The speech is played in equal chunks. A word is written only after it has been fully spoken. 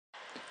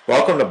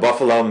Welcome to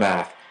Buffalo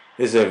Math.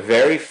 This is a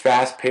very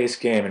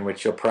fast-paced game in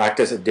which you'll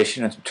practice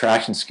addition and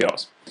subtraction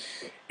skills.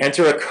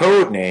 Enter a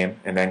code name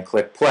and then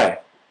click play.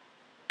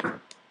 Now,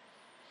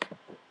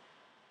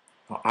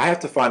 I have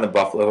to find the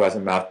buffalo who has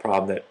a math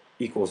problem that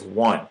equals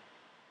 1.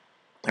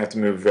 I have to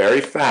move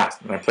very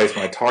fast, and I place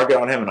my target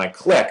on him and I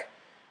click,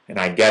 and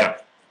I get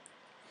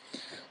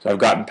him. So I've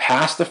gotten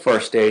past the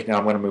first stage. Now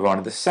I'm going to move on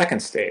to the second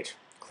stage.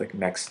 Click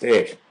next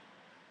stage.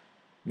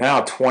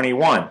 Now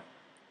 21.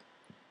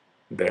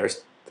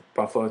 There's the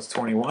buffalo, it's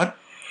 21.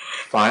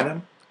 Find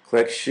him,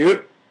 click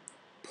shoot.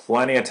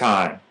 Plenty of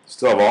time.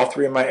 Still have all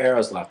 3 of my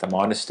arrows left. I'm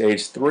on to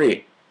stage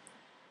 3.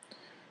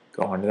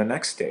 Go on to the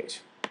next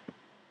stage.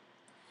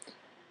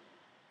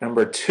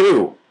 Number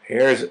 2.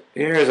 Here's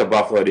a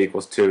buffalo that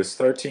equals 2. It's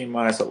 13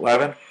 minus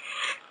 11.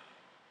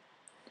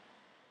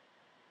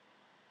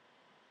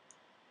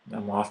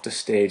 I'm off to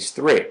stage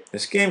 3.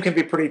 This game can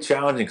be pretty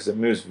challenging because it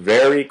moves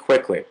very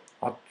quickly.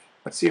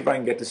 Let's see if I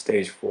can get to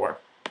stage 4.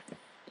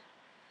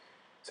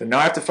 So now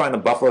I have to find the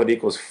buffalo that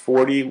equals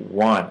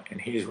 41,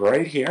 and he's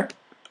right here.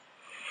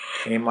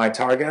 Aim my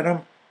target at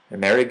him,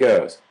 and there he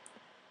goes.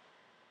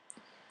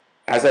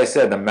 As I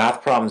said, the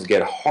math problems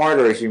get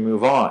harder as you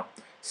move on.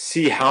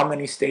 See how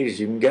many stages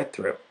you can get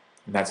through,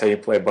 and that's how you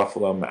play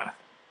Buffalo Math.